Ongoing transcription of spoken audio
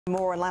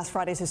More on last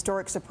Friday's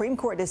historic Supreme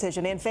Court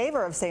decision in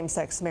favor of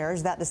same-sex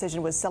marriage. That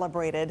decision was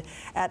celebrated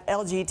at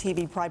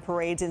LGBT pride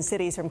parades in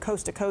cities from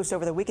coast to coast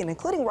over the weekend,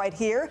 including right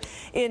here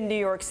in New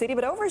York City.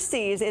 But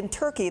overseas in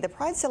Turkey, the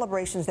pride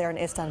celebrations there in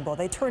Istanbul,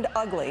 they turned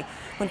ugly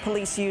when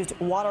police used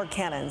water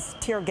cannons,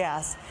 tear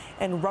gas,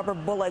 and rubber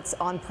bullets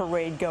on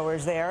parade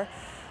goers there.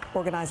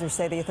 Organizers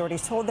say the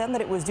authorities told them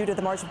that it was due to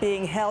the march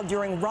being held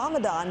during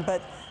Ramadan,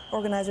 but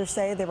organizers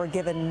say they were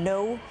given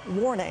no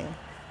warning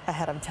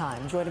ahead of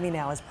time. Joining me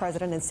now is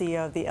President and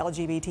CEO of the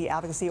LGBT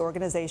advocacy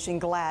organization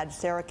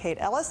GLAAD, Kate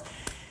Ellis.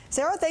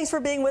 Sarah, thanks for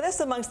being with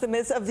us amongst the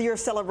midst of your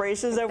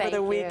celebrations over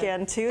the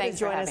weekend too. Thanks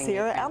to join us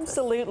here.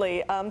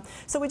 Absolutely.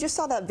 So we just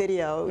saw that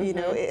video. You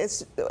know,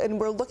 and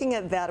we're looking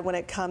at that when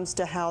it comes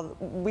to how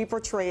we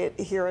portray it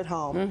here at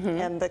home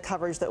and the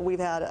coverage that we've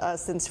had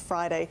since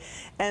Friday,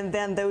 and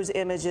then those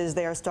images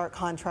there, stark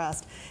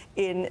contrast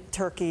in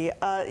Turkey.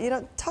 You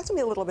know, talk to me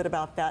a little bit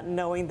about that,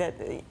 knowing that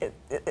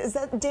does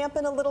that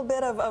dampen a little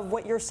bit of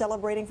what you're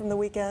celebrating from the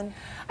weekend?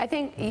 I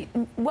think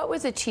what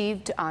was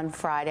achieved on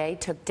Friday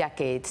took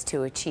decades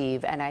to achieve,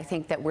 and I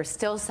think that we're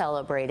still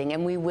celebrating,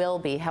 and we will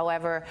be.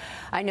 However,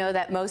 I know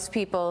that most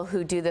people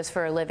who do this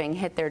for a living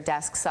hit their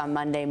desks on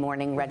Monday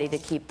morning ready to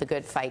keep the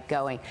good fight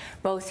going,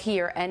 both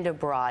here and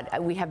abroad.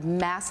 We have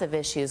massive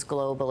issues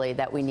globally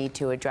that we need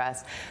to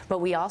address, but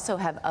we also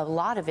have a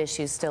lot of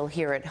issues still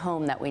here at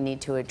home that we need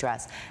to address.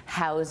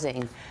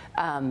 Housing,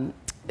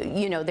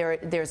 you know,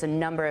 there's a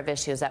number of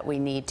issues that we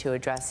need to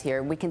address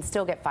here. We can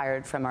still get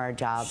fired from our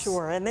jobs.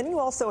 Sure, and then you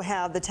also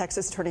have the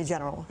Texas Attorney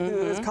General,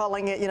 who is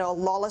calling it, you know, a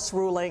lawless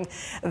ruling,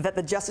 that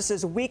the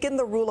justices weakened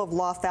the rule of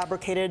law,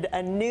 fabricated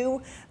a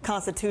new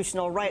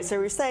constitutional right. So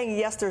you're saying,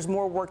 yes, there's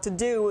more work to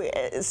do,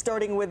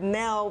 starting with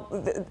now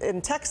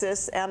in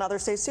Texas and other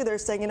states too. They're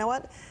saying, you know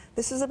what?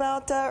 This is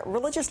about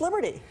religious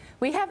liberty.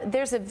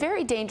 There's a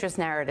very dangerous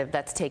narrative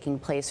that's taking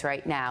place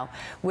right now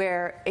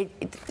where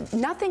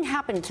nothing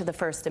happened to the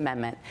First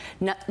Amendment.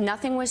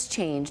 Nothing was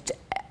changed.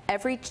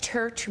 Every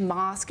church,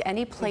 mosque,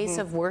 any place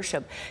of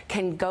worship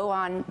can go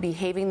on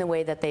behaving the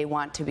way that they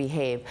want to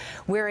behave.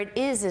 Where it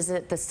is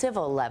at the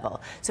civil level.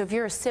 So if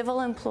you're a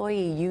civil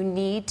employee, you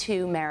need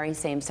to marry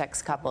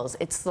same-sex couples.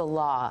 It's the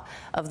law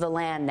of the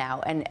land now,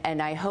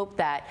 and I hope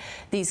that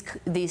these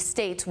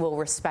states will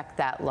respect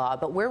that law.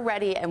 But we're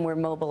ready and we're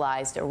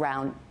mobilized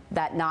around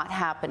that not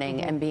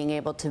happening and being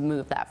able to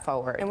move that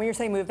forward. And when you're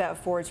saying move that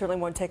forward, certainly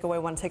won't take away.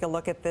 Want to take a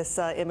look at this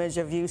image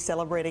of you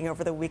celebrating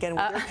over the weekend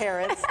with your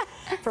parents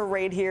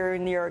parade here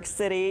in New York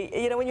City.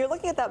 You know, when you're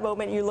looking at that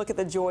moment, you look at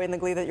the joy and the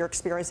glee that you're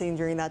experiencing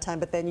during that time,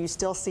 but then you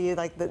still see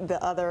like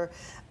the other,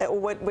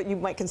 what you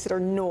might consider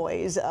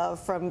noise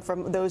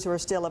from those who are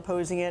still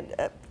opposing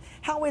it.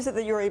 How is it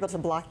that you're able to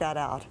block that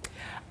out?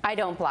 I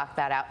don't block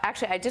that out.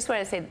 Actually, I just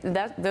want to say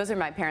that those are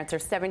my parents. They're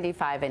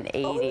 75 and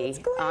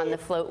 80 on the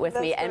float with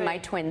me, and my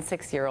twin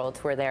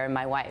 6-year-olds were there and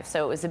my wife.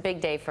 So it was a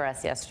big day for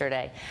us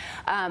yesterday.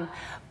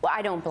 Well,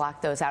 I don't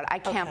block those out. I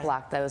can't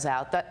block those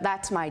out.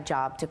 That's my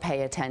job, to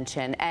pay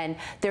attention. And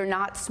they're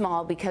not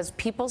small because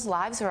people's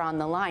lives are on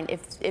the line.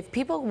 If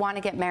people want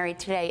to get married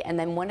today and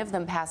then one of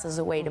them passes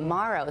away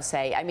tomorrow,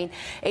 say, I mean,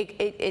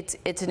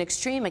 it's an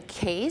extreme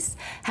case.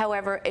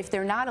 However, if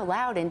they're not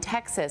allowed in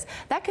Texas,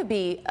 that could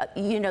be,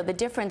 you know, the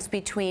difference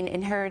between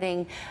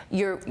inheriting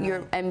your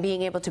and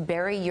being able to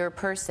bury your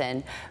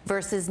person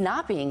versus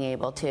not being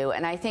able to.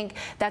 And I think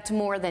that's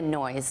more than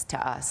noise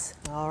to us.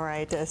 All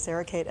right,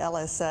 Kate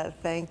Ellis,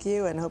 thank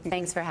you, and hope you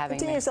Thanks for having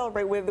continue me. to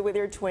celebrate with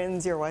your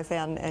twins, your wife,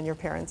 and your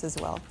parents as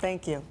well.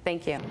 Thank you.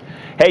 Thank you.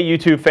 Hey,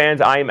 YouTube fans,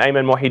 I'm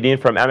Ayman Mohideen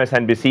from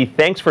MSNBC.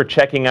 Thanks for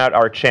checking out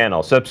our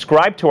channel.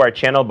 Subscribe to our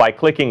channel by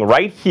clicking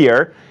right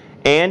here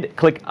and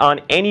click on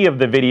any of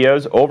the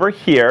videos over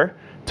here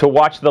to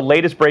watch the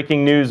latest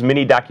breaking news,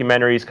 mini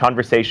documentaries,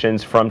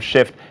 conversations from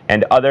Shift,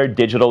 and other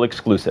digital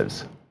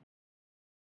exclusives.